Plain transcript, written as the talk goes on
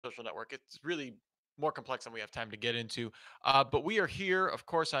social network. It's really more complex than we have time to get into. But we are here. Of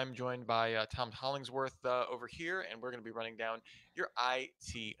course, I'm joined by Tom Hollingsworth over here, and we're going to be running down your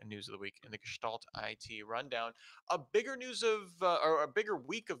IT news of the week in the Gestalt IT Rundown. A bigger news of, or a bigger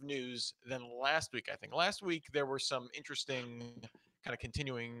week of news than last week, I think. Last week, there were some interesting kind of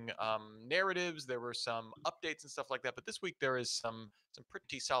continuing narratives. There were some updates and stuff like that. But this week, there is some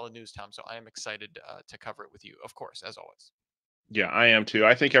pretty solid news, Tom. So I am excited to cover it with you, of course, as always. Yeah, I am too.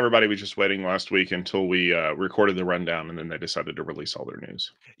 I think everybody was just waiting last week until we recorded the rundown, and then they decided to release all their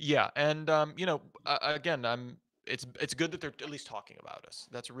news. Yeah, and again, it's good that they're at least talking about us.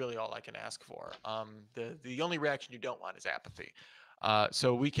 That's really all I can ask for. The only reaction you don't want is apathy.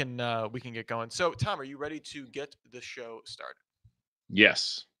 So we can get going. So Tom, are you ready to get the show started?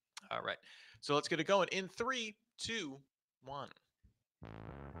 Yes. All right. So let's get it going in three, two, one.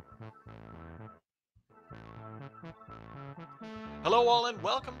 Hello, all, and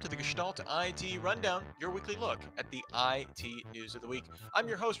welcome to the Gestalt IT Rundown, your weekly look at the IT news of the week. I'm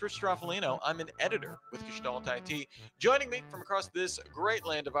your host, Rich Stroffolino. I'm an editor with Gestalt IT. Joining me from across this great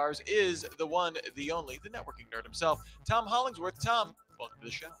land of ours is the one, the only, the networking nerd himself, Tom Hollingsworth. Tom, welcome to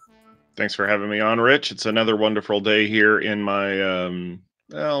the show. Thanks for having me on, Rich. It's another wonderful day here in my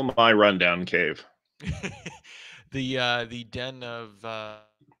my rundown cave. The den of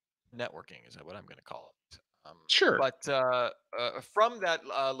networking is what I'm going to call it. Sure. From that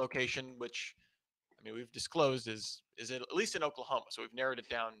location, which I mean we've disclosed is at least in Oklahoma, so we've narrowed it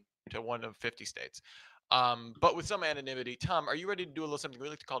down to one of 50 states. But with some anonymity, Tom, are you ready to do a little something we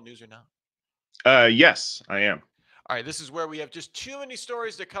like to call news or not? Yes, I am. All right, this is where we have just too many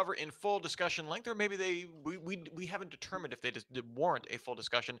stories to cover in full discussion length, or maybe we haven't determined if they just warrant a full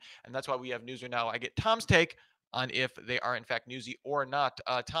discussion, and that's why we have news or now. I get Tom's take on if they are in fact newsy or not.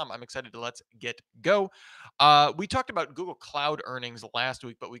 Tom, I'm excited to let's get go. We talked about Google Cloud earnings last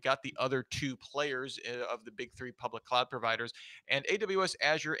week, but we got the other two players of the big three public cloud providers, and AWS,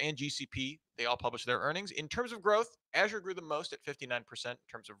 Azure, and GCP. They all published their earnings. In terms of growth, Azure grew the most at 59% in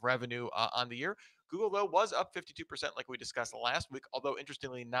terms of revenue on the year. Google, though, was up 52%, like we discussed last week, although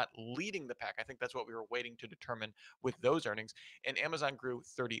interestingly not leading the pack. I think that's what we were waiting to determine with those earnings. And Amazon grew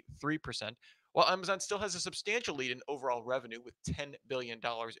 33%. While Amazon still has a substantial lead in overall revenue with $10 billion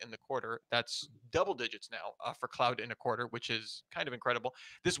in the quarter. That's double digits now for cloud in a quarter, which is kind of incredible.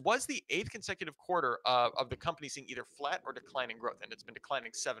 This was the eighth consecutive quarter of the company seeing either flat or declining growth, and it's been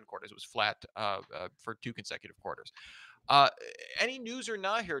declining 7 quarters. It was flat for 2 consecutive quarters. Uh, any news or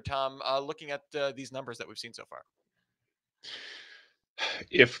not here, Tom? Looking at these numbers that we've seen so far.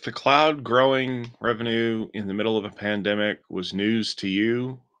 If the cloud growing revenue in the middle of a pandemic was news to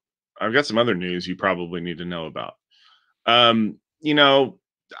you, I've got some other news you probably need to know about. Um, you know,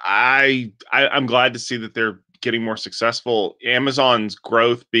 I'm glad to see that they're getting more successful. Amazon's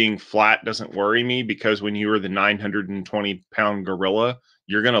growth being flat doesn't worry me because when you are the 920-pound gorilla,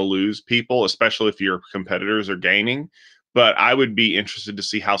 you're going to lose people, especially if your competitors are gaining. But I would be interested to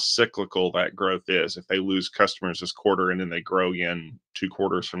see how cyclical that growth is. If they lose customers this quarter and then they grow again 2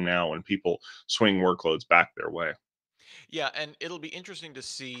 quarters from now when people swing workloads back their way. Yeah, and it'll be interesting to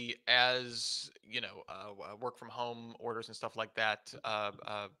see as work from home orders and stuff like that.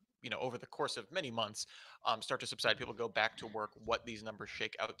 Over the course of many months, start to subside. People go back to work. What these numbers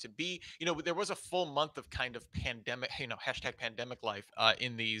shake out to be. There was a full month of kind of pandemic, hashtag pandemic life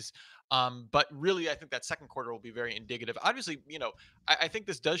in these. But really, I think that second quarter will be very indicative. Obviously, I think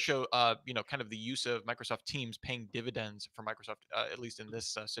this does show, kind of the use of Microsoft Teams paying dividends for Microsoft, at least in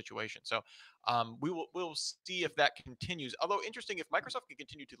this situation. So we'll see if that continues. Although interesting, if Microsoft can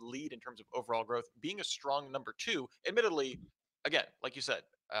continue to lead in terms of overall growth, being a strong number two, admittedly, again, like you said,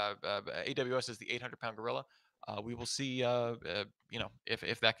 AWS is the 800-pound gorilla. We will see,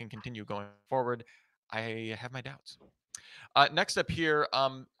 if that can continue going forward. I have my doubts. Next up here,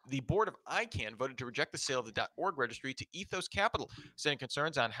 the board of ICANN voted to reject the sale of the .org registry to Ethos Capital, saying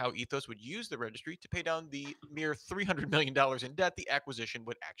concerns on how Ethos would use the registry to pay down the mere $300 million in debt the acquisition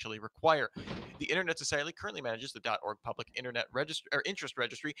would actually require. The Internet Society currently manages the .org public internet interest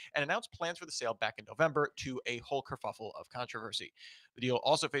registry and announced plans for the sale back in November to a whole kerfuffle of controversy. The deal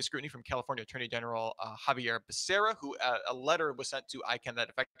also faced scrutiny from California Attorney General Javier Becerra, who a letter was sent to ICANN that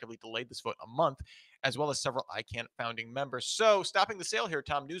effectively delayed this vote a month, as well as several ICANN founding members. So, stopping the sale here,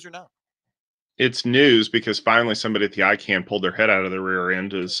 Tom, news or not? It's news because finally somebody at the ICANN pulled their head out of the rear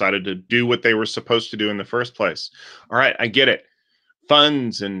end and decided to do what they were supposed to do in the first place. All right, I get it.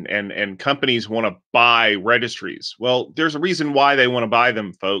 Funds and companies want to buy registries. Well, there's a reason why they want to buy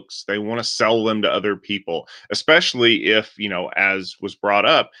them, folks. They want to sell them to other people, especially if, as was brought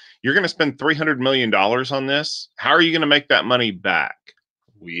up, you're going to spend $300 million on this. How are you going to make that money back?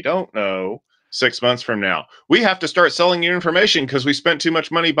 We don't know. 6 months from now, we have to start selling you information because we spent too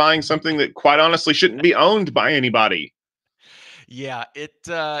much money buying something that quite honestly shouldn't be owned by anybody. Yeah, it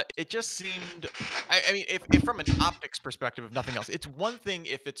just seemed. I mean, if from an optics perspective, if nothing else, it's one thing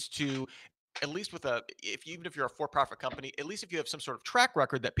if it's to at least with a if even if you're a for-profit company, at least if you have some sort of track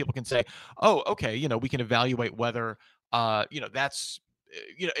record that people can say, oh, okay, we can evaluate whether that's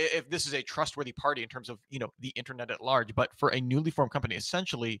if this is a trustworthy party in terms of the internet at large. But for a newly formed company,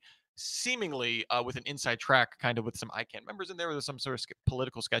 essentially seemingly with an inside track, kind of with some ICANN members in there, with some sort of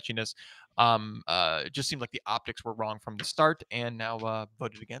political sketchiness, it just seemed like the optics were wrong from the start, and now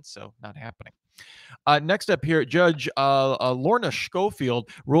voted against, so not happening. Next up here, Judge Lorna Schofield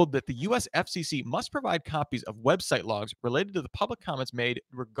ruled that the U.S. FCC must provide copies of website logs related to the public comments made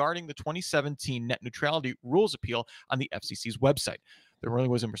regarding the 2017 net neutrality rules appeal on the FCC's website. The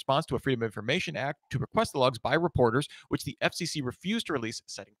ruling was in response to a Freedom of Information Act to request the logs by reporters, which the FCC refused to release,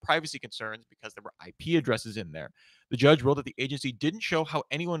 citing privacy concerns because there were IP addresses in there. The judge ruled that the agency didn't show how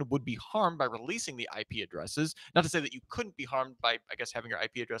anyone would be harmed by releasing the IP addresses. Not to say that you couldn't be harmed by, I guess, having your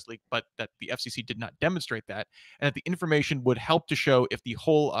IP address leaked, but that the FCC did not demonstrate that, and that the information would help to show if the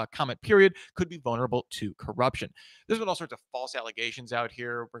whole comment period could be vulnerable to corruption. There's been all sorts of false allegations out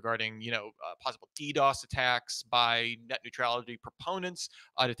here regarding, possible DDoS attacks by net neutrality proponents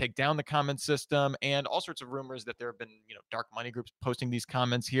to take down the comment system, and all sorts of rumors that there have been, dark money groups posting these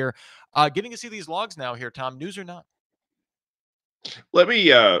comments here. Getting to see these logs now here, Tom, news or not? Let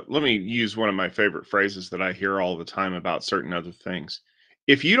me use one of my favorite phrases that I hear all the time about certain other things.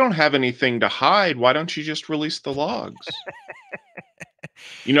 If you don't have anything to hide, why don't you just release the logs?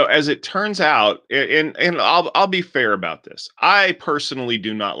 As it turns out, and I'll be fair about this. I personally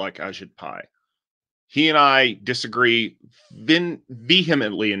do not like Ajit Pai. He and I disagree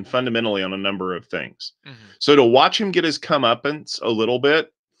vehemently and fundamentally on a number of things. Hmm. So to watch him get his comeuppance a little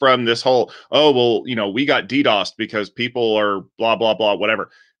bit from this whole, oh well, we got DDoSed because people are blah blah blah whatever.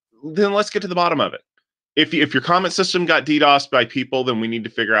 Then let's get to the bottom of it. If your comment system got DDoSed by people, then we need to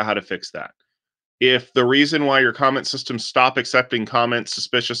figure out how to fix that. If the reason why your comment system stopped accepting comments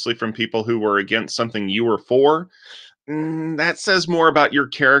suspiciously from people who were against something you were for, that says more about your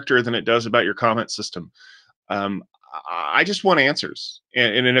character than it does about your comment system. Um, I just want answers,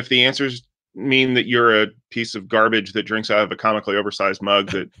 and if the answers mean that you're a piece of garbage that drinks out of a comically oversized mug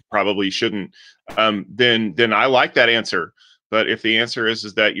that probably shouldn't, then I like that answer. But if the answer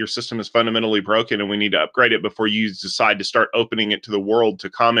is that your system is fundamentally broken and we need to upgrade it before you decide to start opening it to the world to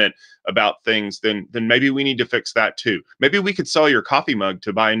comment about things, then maybe we need to fix that too. Maybe we could sell your coffee mug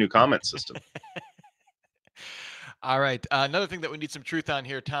to buy a new comment system. All right. Another thing that we need some truth on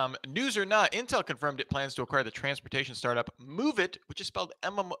here, Tom. News or not, Intel confirmed it plans to acquire the transportation startup Moovit, which is spelled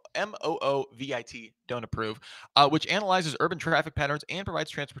Moovit, don't approve, which analyzes urban traffic patterns and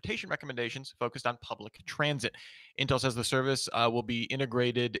provides transportation recommendations focused on public transit. Intel says the service will be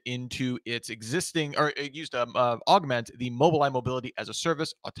integrated into its existing, or used to augment the Mobileye Mobility as a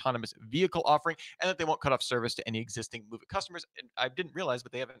Service autonomous vehicle offering, and that they won't cut off service to any existing Moovit customers. And I didn't realize,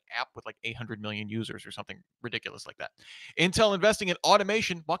 but they have an app with like 800 million users or something ridiculous like that. Intel investing in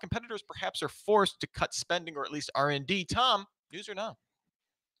automation while competitors perhaps are forced to cut spending or at least R&D. Tom, news or no?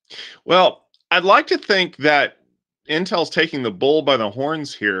 Well, I'd like to think that Intel's taking the bull by the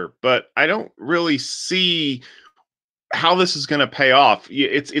horns here, but I don't really see how this is going to pay off.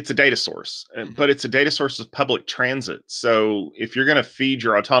 It's a data source, Hmm. but it's a data source of public transit. So if you're going to feed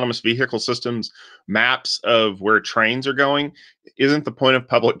your autonomous vehicle systems maps of where trains are going, isn't the point of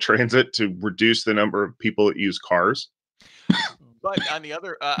public transit to reduce the number of people that use cars? But on the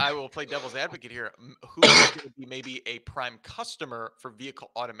other, I will play devil's advocate here. Who is going to be maybe a prime customer for vehicle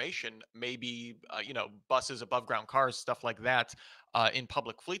automation? Maybe buses, above ground cars, stuff like that, in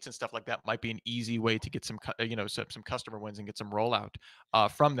public fleets and stuff like that might be an easy way to get some customer wins and get some rollout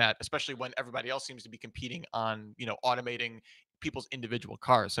from that. Especially when everybody else seems to be competing on automating people's individual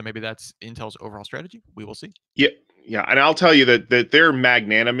cars. So maybe that's Intel's overall strategy. We will see. Yeah, yeah, and I'll tell you that their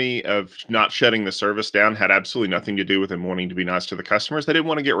magnanimity of not shutting the service down had absolutely nothing to do with them wanting to be nice to the customers. They didn't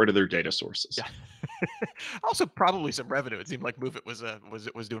want to get rid of their data sources. Yeah. Also, probably some revenue. It seemed like Move It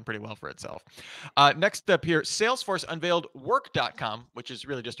was doing pretty well for itself. Next up here, Salesforce unveiled Work.com, which is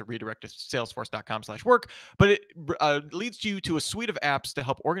really just a redirect to Salesforce.com/work, but it leads you to a suite of apps to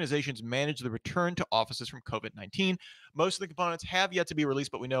help organizations manage the return to offices from COVID-19. Most of the components have yet to be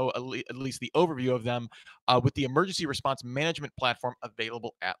released, but we know at least the overview of them, with the emergency response management platform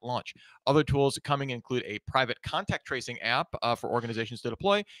available at launch. Other tools coming include a private contact tracing app for organizations to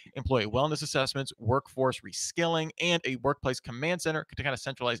deploy, employee wellness assessments, dashboards, workforce reskilling, and a workplace command center to kind of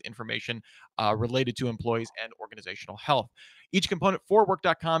centralize information related to employees and organizational health. Each component for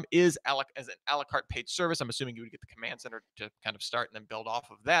work.com is as an a la carte paid service. I'm assuming you would get the command center to kind of start and then build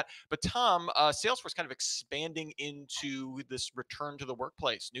off of that. But Tom, Salesforce kind of expanding into this return to the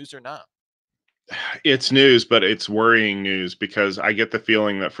workplace. News or not? It's news, but it's worrying news because I get the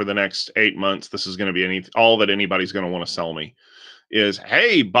feeling that for the next 8 months, this is going to be all that anybody's going to want to sell me is,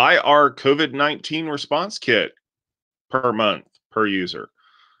 hey, buy our COVID-19 response kit per month per user.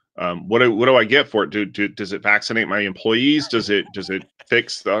 What do I get for it? Does it vaccinate my employees? Does it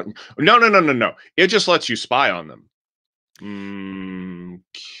fix the? No. It just lets you spy on them.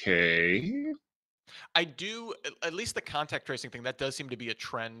 Okay. I do, at least the contact tracing thing, that does seem to be a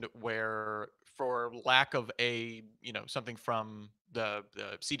trend where, for lack of something from the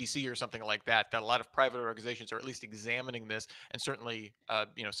CDC or something like that, that a lot of private organizations are at least examining this, and certainly,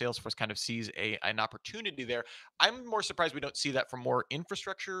 Salesforce kind of sees an opportunity there. I'm more surprised we don't see that from more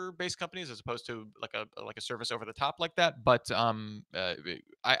infrastructure-based companies as opposed to like a service over the top like that. But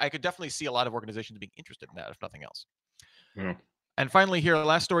I could definitely see a lot of organizations being interested in that, if nothing else. Yeah. And finally, here,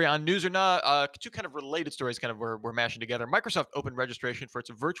 last story on News or Not. Two kind of related stories, kind of we're mashing together. Microsoft opened registration for its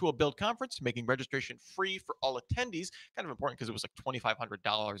virtual build conference, making registration free for all attendees. Kind of important because it was like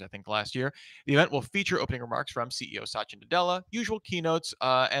 $2,500, I think, last year. The event will feature opening remarks from CEO Satya Nadella, usual keynotes,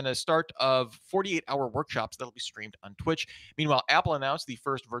 and a start of 48-hour workshops that'll be streamed on Twitch. Meanwhile, Apple announced the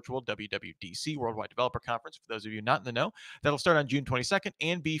first virtual WWDC, Worldwide Developer Conference, for those of you not in the know. That'll start on June 22nd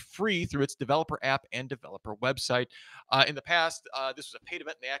and be free through its developer app and developer website. In the past, this was a paid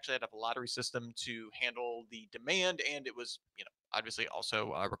event, and they actually had a lottery system to handle the demand, and it was, obviously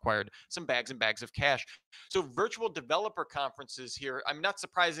also required some bags and bags of cash. So virtual developer conferences here, I'm not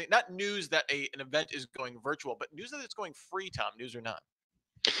surprising, not news that an event is going virtual, but news that it's going free, Tom, news or not.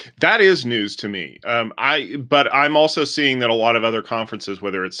 That is news to me. But I'm also seeing that a lot of other conferences,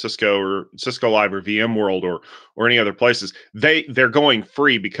 whether it's Cisco or Cisco Live or VMworld or any other places, they're going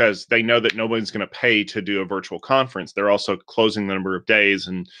free because they know that nobody's going to pay to do a virtual conference. They're also closing the number of days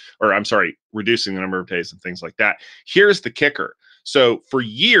or I'm sorry, reducing the number of days and things like that. Here's the kicker. So for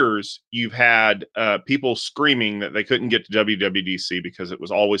years, you've had people screaming that they couldn't get to WWDC because it was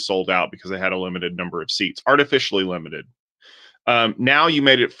always sold out because they had a limited number of seats, artificially limited. Now you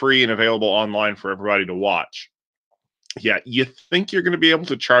made it free and available online for everybody to watch. Yeah, you think you're going to be able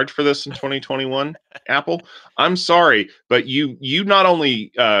to charge for this in 2021, Apple? I'm sorry, but you not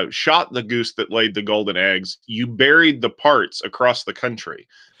only shot the goose that laid the golden eggs, you buried the parts across the country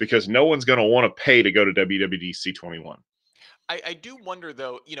because no one's going to want to pay to go to WWDC 21. I do wonder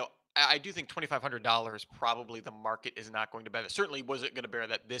though, I do think $2,500 probably the market is not going to bear that. Certainly wasn't going to bear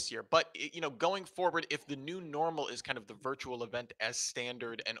that this year. But going forward, if the new normal is kind of the virtual event as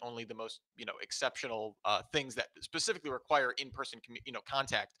standard and only the most exceptional things that specifically require in-person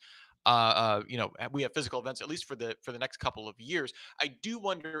contact, we have physical events at least for the next couple of years. I do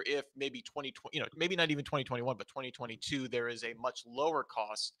wonder if maybe 2020, maybe not even 2021, but 2022, there is a much lower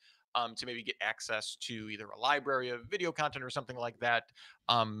cost to maybe get access to either a library of video content or something like that,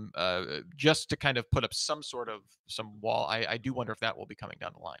 just to kind of put up some wall. I do wonder if that will be coming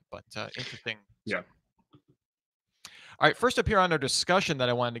down the line, but interesting. Yeah. All right, first up here on our discussion that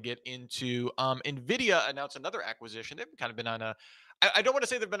I wanted to get into, Nvidia announced another acquisition. They've kind of been on I don't want to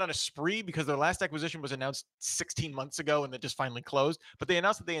say they've been on a spree because their last acquisition was announced 16 months ago and they just finally closed, but they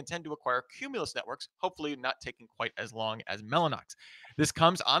announced that they intend to acquire Cumulus Networks, hopefully not taking quite as long as Mellanox. This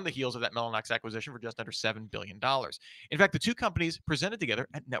comes on the heels of that Mellanox acquisition for just under $7 billion. In fact, the two companies presented together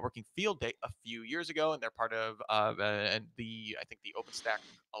at Networking Field Day a few years ago, and they're part of I think the OpenStack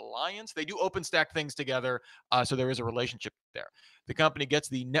Alliance. They do OpenStack things together, so there is a relationship there. The company gets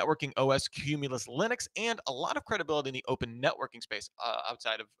the networking OS Cumulus Linux and a lot of credibility in the open networking space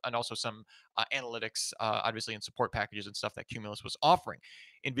outside of, and also some analytics, obviously, and support packages and stuff that Cumulus was offering.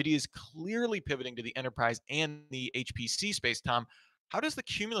 NVIDIA is clearly pivoting to the enterprise and the HPC space, Tom. How does the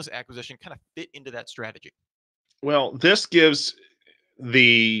Cumulus acquisition kind of fit into that strategy? Well, this gives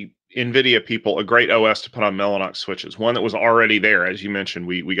the NVIDIA people a great OS to put on Mellanox switches. One that was already there, as you mentioned.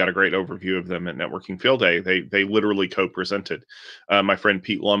 We got a great overview of them at Networking Field Day. They literally co-presented. My friend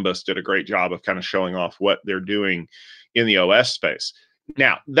Pete Lumbus did a great job of kind of showing off what they're doing in the OS space.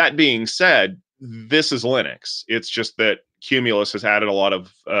 Now, that being said, this is Linux. It's just that Cumulus has added a lot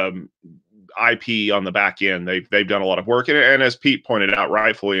of IP on the back end. They've done a lot of work, and as Pete pointed out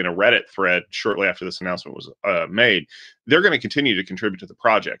rightfully in a Reddit thread shortly after this announcement was made, they're going to continue to contribute to the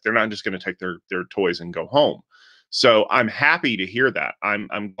project. They're not just going to take their toys and go home. So I'm happy to hear that.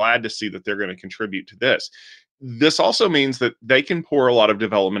 I'm glad to see that they're going to contribute to this. this also means that they can pour a lot of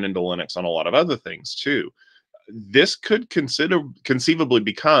development into Linux on a lot of other things too. This could conceivably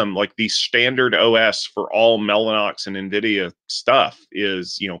become like the standard OS for all Mellanox and Nvidia stuff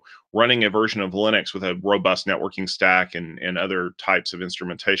is, running a version of Linux with a robust networking stack and other types of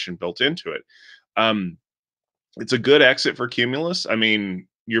instrumentation built into it. Um, it's a good exit for Cumulus. I mean,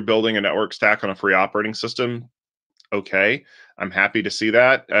 you're building a network stack on a free operating system. Okay, I'm happy to see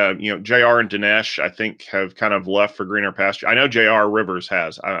that. JR and Dinesh, I think, have kind of left for greener pasture. I know JR Rivers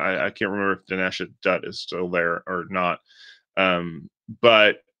has. I can't remember if Dinesh Dutt is still there or not.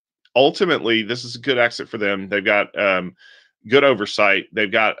 But ultimately, this is a good exit for them. They've got good oversight.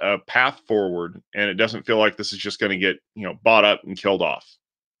 They've got a path forward, and it doesn't feel like this is just going to get bought up and killed off.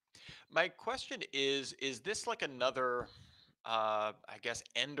 My question is this like another, I guess,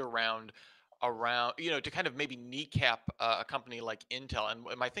 end around, to kind of maybe kneecap a company like Intel? And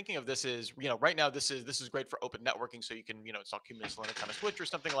my thinking of this is, right now this is great for open networking, so you can, install Cumulus Linux on a switch or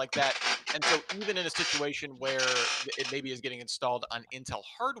something like that. And so even in a situation where it maybe is getting installed on Intel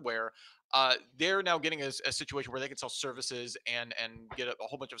hardware, they're now getting a situation where they can sell services and get a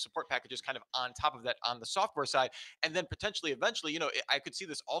whole bunch of support packages kind of on top of that on the software side. And then potentially eventually, I could see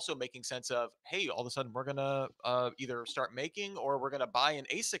this also making sense of, hey, all of a sudden we're gonna either start making, or we're gonna buy an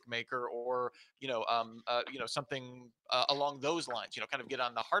ASIC maker, or something along those lines, kind of get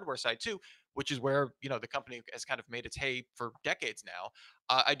on the hardware side too, which is where the company has kind of made its hay for decades now.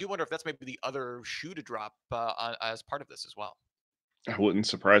 I do wonder if that's maybe the other shoe to drop as part of this as well. It wouldn't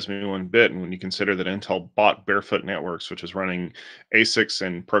surprise me one bit. And when you consider that Intel bought Barefoot Networks, which is running ASICs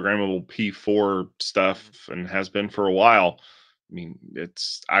and programmable P4 stuff Mhm. and has been for a while, I mean,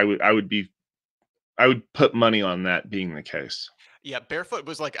 I would put money on that being the case. Yeah, Barefoot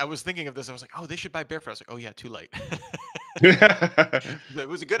was like, I was thinking of this. I was like, oh, they should buy Barefoot. I was like, oh yeah, too late. It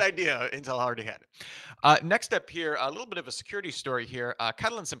was a good idea until I already had it. Next up here, a little bit of a security story here.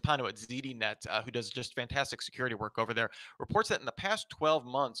 Catalin Simpano at ZDNet, who does just fantastic security work over there, reports that in the past 12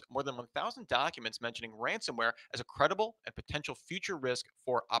 months, more than 1,000 documents mentioning ransomware as a credible and potential future risk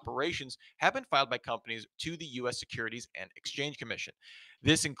for operations have been filed by companies to the U.S. Securities and Exchange Commission.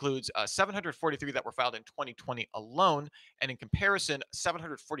 This includes 743 that were filed in 2020 alone, and in comparison,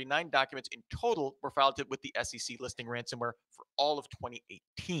 749 documents in total were filed with the SEC listing ransomware for all of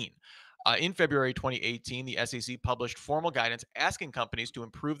 2018. In February 2018, the SEC published formal guidance asking companies to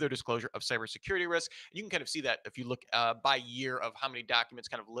improve their disclosure of cybersecurity risk. And you can kind of see that if you look by year of how many documents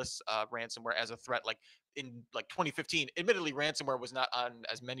kind of lists ransomware as a threat. Like in like 2015, admittedly, ransomware was not on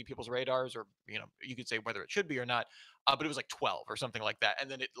as many people's radars, or you could say whether it should be or not, but it was like 12 or something like that, and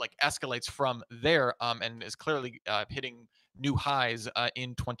then it like escalates from there, and is clearly hitting new highs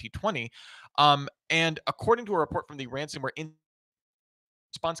in 2020. And according to a report from the ransomware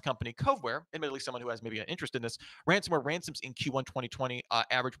response company Coveware, admittedly someone who has maybe an interest in this, ransomware ransoms in Q1 2020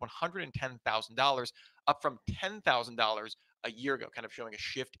 averaged $110,000, up from $10,000 a year ago, kind of showing a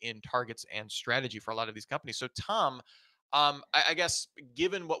shift in targets and strategy for a lot of these companies. So, Tom, I guess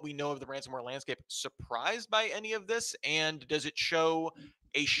given what we know of the ransomware landscape, surprised by any of this? And does it show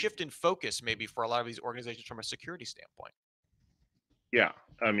a shift in focus maybe for a lot of these organizations from a security standpoint? Yeah.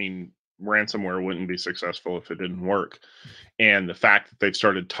 I mean, ransomware wouldn't be successful if it didn't work. And the fact that they've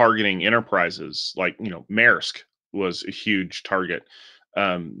started targeting enterprises like, Maersk was a huge target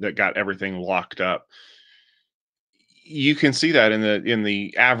that got everything locked up. You can see that in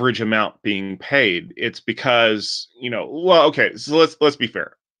the average amount being paid. It's because, well, okay, so let's be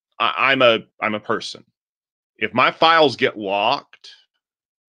fair. I'm a person. If my files get locked,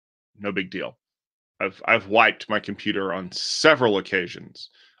 no big deal. I've wiped my computer on several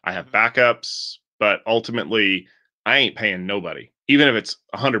occasions. I have Hmm. backups, but ultimately I ain't paying nobody, even if it's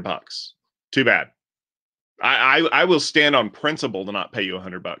 $100. Too bad. I will stand on principle to not pay you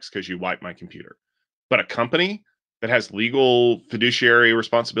 $100 because you wiped my computer. But a company that has legal fiduciary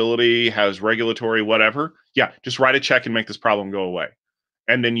responsibility, has regulatory whatever, yeah, just write a check and make this problem go away.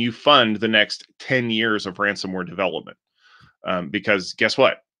 And then you fund the next 10 years of ransomware development. Because guess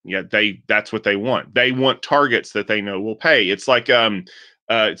what? Yeah, that's what they want. They want targets that they know will pay. It's like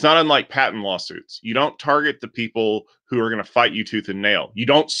it's not unlike patent lawsuits. You don't target the people who are going to fight you tooth and nail. You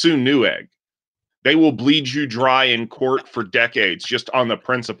don't sue Newegg. They will bleed you dry in court for decades just on the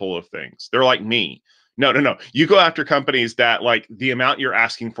principle of things. They're like me. No, no, no. You go after companies that like the amount you're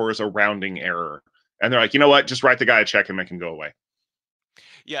asking for is a rounding error. And they're like, you know what? Just write the guy a check and make him go away.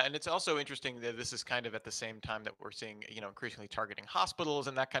 Yeah, and it's also interesting that this is kind of at the same time that we're seeing, increasingly targeting hospitals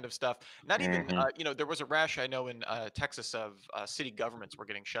and that kind of stuff. Not even, Hmm. there was a rash I know in Texas of city governments were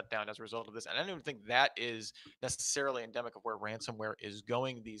getting shut down as a result of this, and I don't even think that is necessarily endemic of where ransomware is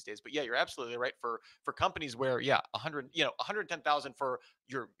going these days. But yeah, you're absolutely right. For companies where, yeah, 100, 110,000 for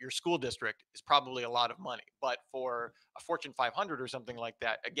your school district is probably a lot of money, but for a Fortune 500 or something like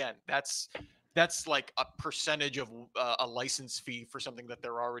that, again, that's like a percentage of a license fee for something that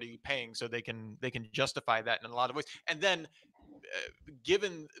they're already paying, so they can justify that in a lot of ways. And then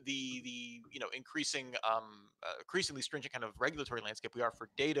given the increasingly stringent kind of regulatory landscape we are for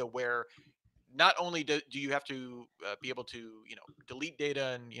data, where not only do you have to be able to delete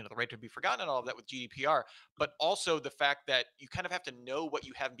data and the right to be forgotten and all of that with GDPR, but also the fact that you kind of have to know what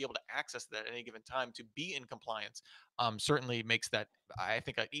you have and be able to access that at any given time to be in compliance, certainly makes that, I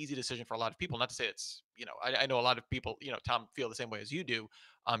think, an easy decision for a lot of people. Not to say it's, I know a lot of people, Tom, feel the same way as you do.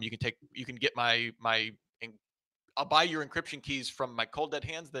 You can get I'll buy your encryption keys from my cold dead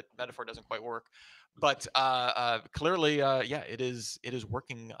hands. That metaphor doesn't quite work, but clearly, yeah, it is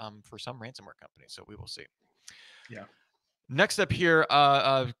working for some ransomware companies. So we will see. Yeah. Next up here,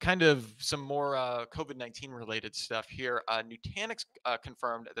 kind of some more COVID-19 related stuff here. Nutanix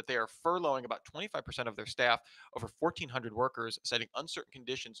confirmed that they are furloughing about 25% of their staff, over 1,400 workers, citing uncertain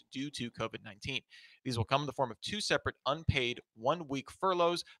conditions due to COVID-19. These will come in the form of two separate unpaid 1 week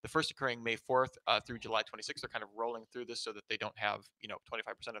furloughs, the first occurring May 4th through July 26th. They're kind of rolling through this so that they don't have,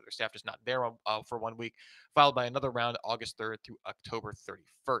 25% of their staff just not there for 1 week, followed by another round August 3rd through October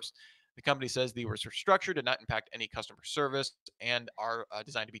 31st. The company says the restructure did not impact any customer service and are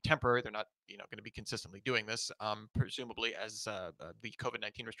designed to be temporary. They're not, going to be consistently doing this, presumably as the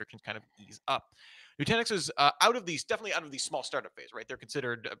COVID-19 restrictions kind of ease up. Nutanix is definitely out of the small startup phase, right? They're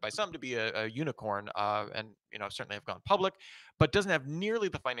considered by some to be a unicorn, and certainly have gone public, but doesn't have nearly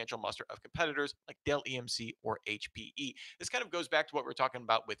the financial muster of competitors like Dell EMC or HPE. This kind of goes back to what we are talking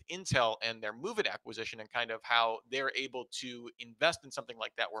about with Intel and their MoveIt acquisition, and kind of how they're able to invest in something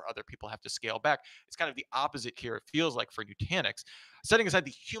like that where other people have to scale back. It's kind of the opposite here, it feels like, for Nutanix. Setting aside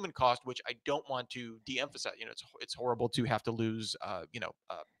the human cost, which I don't want to de-emphasize, it's horrible to have to lose,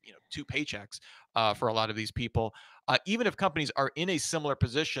 two paychecks for a lot of these people. Even if companies are in a similar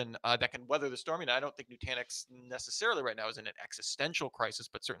position that can weather the storm, and I don't think Nutanix necessarily right now is in an existential crisis,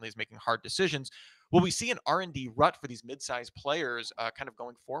 but certainly is making hard decisions. Will we see an R&D rut for these mid-sized players kind of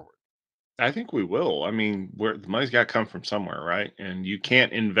going forward? I think we will. I mean, where the money's got to come from somewhere, right? And you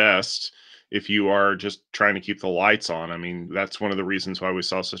can't invest if you are just trying to keep the lights on. I mean, that's one of the reasons why we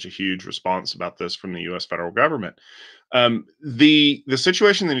saw such a huge response about this from the U.S. federal government. The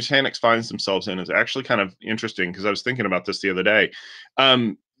situation that Nutanix finds themselves in is actually kind of interesting because I was thinking about this the other day.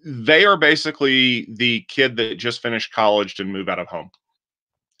 They are basically the kid that just finished college and move out of home.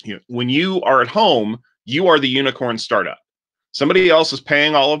 When you are at home, you are the unicorn startup. Somebody else is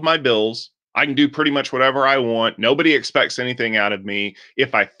paying all of my bills. I can do pretty much whatever I want. Nobody expects anything out of me.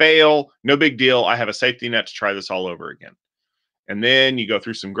 If I fail, no big deal. I have a safety net to try this all over again. And then you go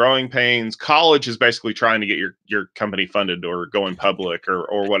through some growing pains. College is basically trying to get your company funded or going public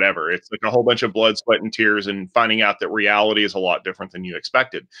or whatever. It's like a whole bunch of blood, sweat, and tears, and finding out that reality is a lot different than you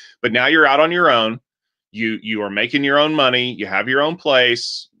expected. But now you're out on your own. You are making your own money. You have your own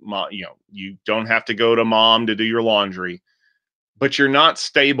place. You don't have to go to mom to do your laundry, but you're not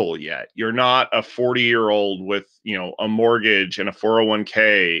stable yet. You're not a 40-year-old with, a mortgage and a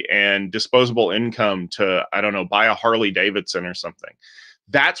 401k and disposable income to, I don't know, buy a Harley Davidson or something.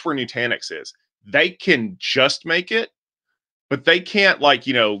 That's where Nutanix is. They can just make it, but they can't, like,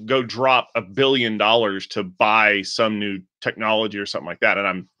 go drop $1 billion to buy some new technology or something like that. And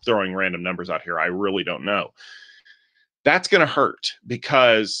I'm throwing random numbers out here. I really don't know. That's going to hurt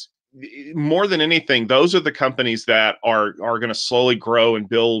because more than anything, those are the companies that are going to slowly grow and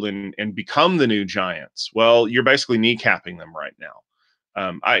build and become the new giants. Well, you're basically kneecapping them right now.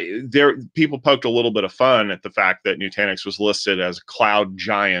 I there People poked a little bit of fun at the fact that Nutanix was listed as a cloud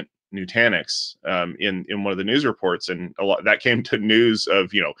giant Nutanix in one of the news reports, and a lot that came to news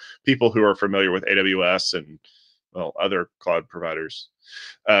of people who are familiar with AWS and, well, other cloud providers,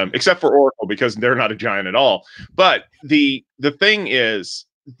 except for Oracle because they're not a giant at all. But the thing is,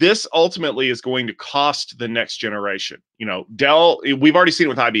 this ultimately is going to cost the next generation. Dell, we've already seen it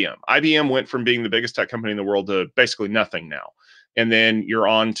with IBM. IBM went from being the biggest tech company in the world to basically nothing now. And then you're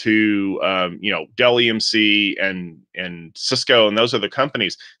on to, Dell EMC and Cisco, and those are the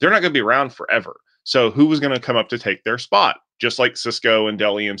companies. They're not going to be around forever. So who was going to come up to take their spot? Just like Cisco and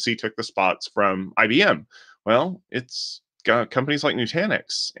Dell EMC took the spots from IBM. Well, it's got companies like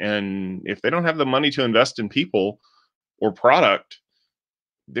Nutanix, and if they don't have the money to invest in people or product,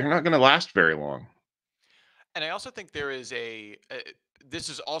 they're not going to last very long. And I also think there is this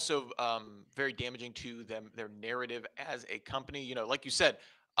is also very damaging to them, their narrative as a company. Like you said,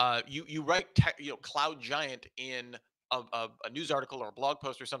 you write cloud giant in a news article or a blog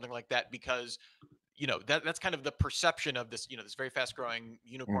post or something like that because that's kind of the perception of this this very fast growing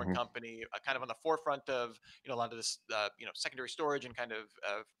unicorn Hmm. company, kind of on the forefront of a lot of this secondary storage and kind of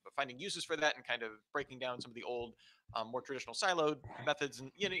finding uses for that and kind of breaking down some of the old more traditional siloed methods and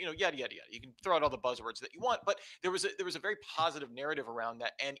yada yada yada. You can throw out all the buzzwords that you want, but there was a very positive narrative around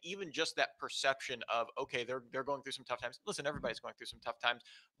that, and even just that perception of, okay, they're going through some tough times. Listen, everybody's going through some tough times,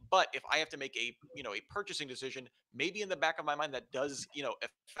 but if I have to make a purchasing decision, maybe in the back of my mind that does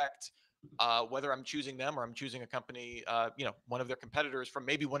affect whether I'm choosing them or I'm choosing a company, one of their competitors from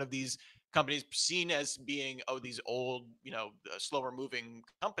maybe one of these companies seen as being, oh, these old, slower moving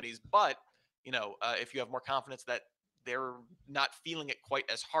companies. But, if you have more confidence that they're not feeling it quite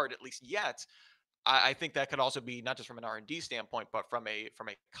as hard, at least yet, I think that could also be not just from an R&D standpoint, but from a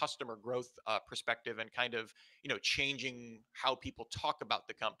customer growth perspective, and kind of changing how people talk about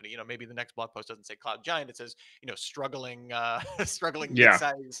the company. Maybe the next blog post doesn't say cloud giant; it says struggling struggling Yeah.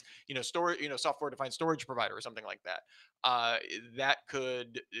 midsize storage software defined storage provider or something like that. Uh, that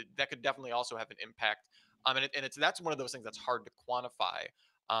could definitely also have an impact. And it's that's one of those things that's hard to quantify.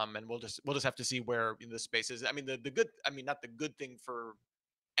 And we'll just have to see where the space is. I mean, the good, I mean, not the good thing for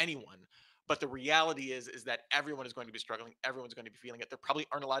anyone, but the reality is that everyone is going to be struggling, everyone's going to be feeling it. There probably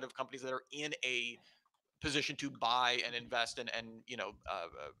aren't a lot of companies that are in a position to buy and invest and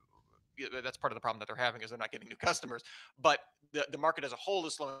that's part of the problem that they're having, is they're not getting new customers. But the market as a whole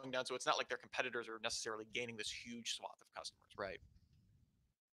is slowing down, so it's not like their competitors are necessarily gaining this huge swath of customers, right?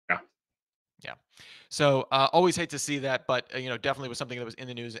 Yeah. Yeah. So always hate to see that, but definitely was something that was in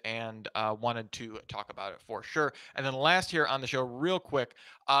the news, and wanted to talk about it for sure. And then last here on the show, real quick,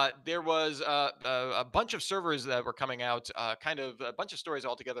 there was a bunch of servers that were coming out, kind of a bunch of stories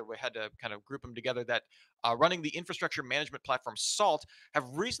all together. We had to kind of group them together, that running the infrastructure management platform Salt have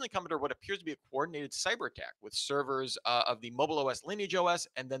recently come under what appears to be a coordinated cyber attack, with servers of the mobile OS Lineage OS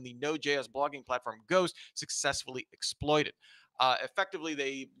and then the Node.js blogging platform Ghost successfully exploited. Effectively,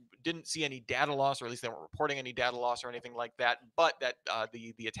 they didn't see any data loss, or at least they weren't reporting any data loss or anything like that. But that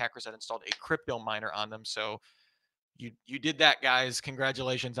the attackers had installed a crypto miner on them. So you did that, guys.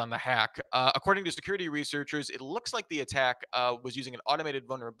 Congratulations on the hack. According to security researchers, it looks like the attack was using an automated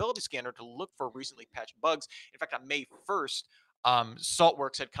vulnerability scanner to look for recently patched bugs. In fact, on May 1st,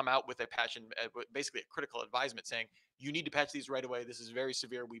 Saltworks had come out with a patch and basically a critical advisement saying, you need to patch these right away. This is very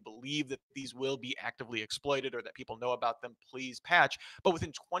severe. We believe that these will be actively exploited or that people know about them. Please patch. But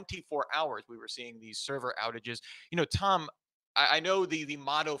within 24 hours, we were seeing these server outages. Tom, I know the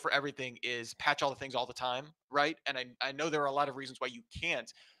motto for everything is patch all the things all the time, right? And I know there are a lot of reasons why you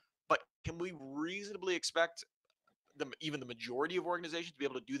can't, but can we reasonably expect even the majority of organizations to be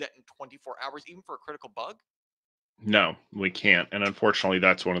able to do that in 24 hours, even for a critical bug? No, we can't. And unfortunately,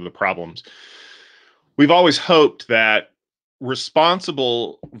 that's one of the problems. We've always hoped that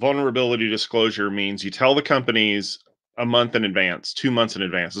responsible vulnerability disclosure means you tell the companies a month in advance, 2 months in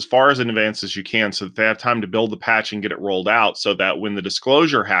advance, as far as in advance as you can, so that they have time to build the patch and get it rolled out, so that when the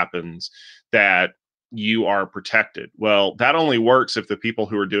disclosure happens, that you are protected. Well, that only works if the people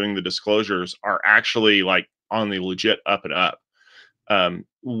who are doing the disclosures are actually like on the legit up and up.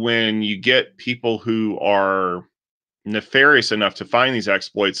 When you get people who are nefarious enough to find these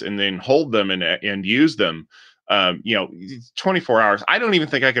exploits and then hold them and use them, 24 hours. I don't even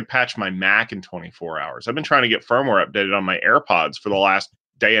think I could patch my Mac in 24 hours. I've been trying to get firmware updated on my AirPods for the last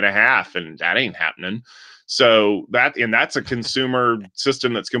day and a half, and that ain't happening. So that's a consumer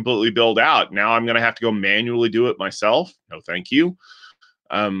system that's completely built out. Now I'm going to have to go manually do it myself. No, thank you.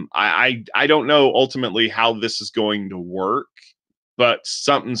 I don't know ultimately how this is going to work, but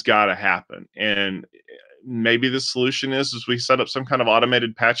something's got to happen. And maybe the solution is we set up some kind of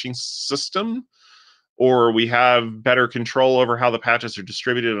automated patching system, or we have better control over how the patches are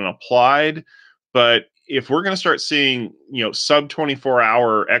distributed and applied. But if we're going to start seeing sub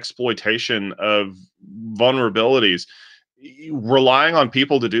 24-hour exploitation of vulnerabilities, relying on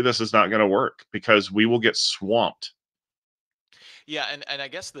people to do this is not going to work, because we will get swamped. Yeah, and I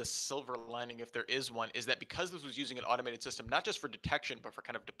guess the silver lining, if there is one, is that because this was using an automated system, not just for detection, but for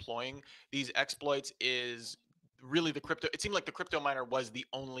kind of deploying these exploits, is really the crypto. It seemed like the crypto miner was the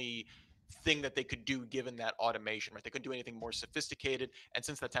only thing that they could do given that automation, right? They couldn't do anything more sophisticated. And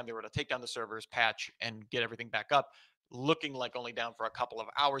since that time, they were able to take down the servers, patch, and get everything back up, looking like only down for a couple of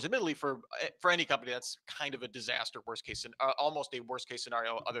hours. Admittedly, for any company, that's kind of a disaster, worst case, almost a worst case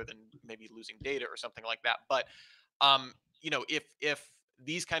scenario, other than maybe losing data or something like that. But if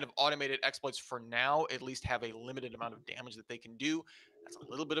these kind of automated exploits for now at least have a limited amount of damage that they can do. That's a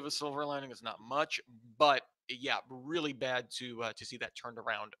little bit of a silver lining. It's not much, but yeah, really bad to see that turned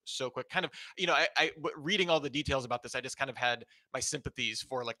around so quick. Kind of, reading all the details about this, I just kind of had my sympathies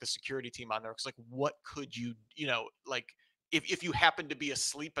for like the security team on there. Because like, what could you, like if you happened to be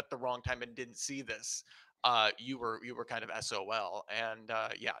asleep at the wrong time and didn't see this, you were kind of SOL. And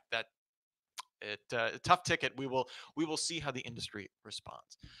yeah, that a tough ticket. We will see how the industry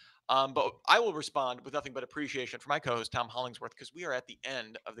responds. But I will respond with nothing but appreciation for my co-host Tom Hollingsworth, because we are at the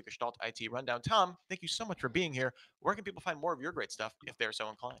end of the Gestalt IT Rundown. Tom, thank you so much for being here. Where can people find more of your great stuff if they're so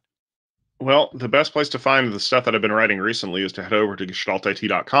inclined? Well, the best place to find the stuff that I've been writing recently is to head over to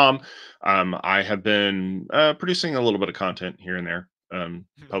gestaltit.com. I have been producing a little bit of content here and there,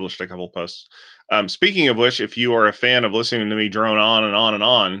 published a couple of posts. Speaking of which, if you are a fan of listening to me drone on and on and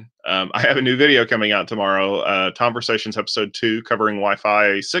on, I have a new video coming out tomorrow, Conversations Episode 2, covering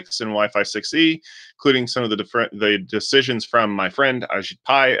Wi-Fi 6 and Wi-Fi 6E, including some of the decisions from my friend Ajit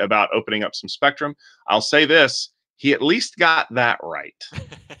Pai about opening up some spectrum. I'll say this, he at least got that right.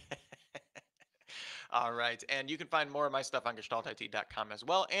 All right. And you can find more of my stuff on gestaltit.com as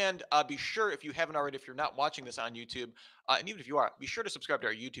well. And be sure, if you haven't already, if you're not watching this on YouTube, and even if you are, be sure to subscribe to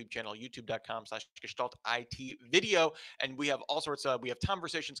our YouTube channel, youtube.com/gestaltit video. And we have all sorts of, we have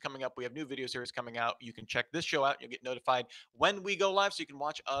conversations coming up. We have new video series coming out. You can check this show out. You'll get notified when we go live. So you can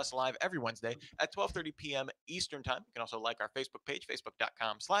watch us live every Wednesday at 12:30 p.m. Eastern time. You can also like our Facebook page,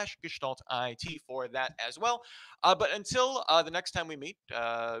 facebook.com/gestaltit for that as well. But until the next time we meet,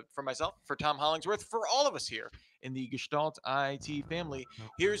 for myself, for Tom Hollingsworth, for all of us here in the Gestalt IT family,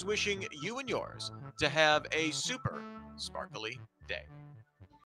 here's wishing you and yours to have a super sparkly day.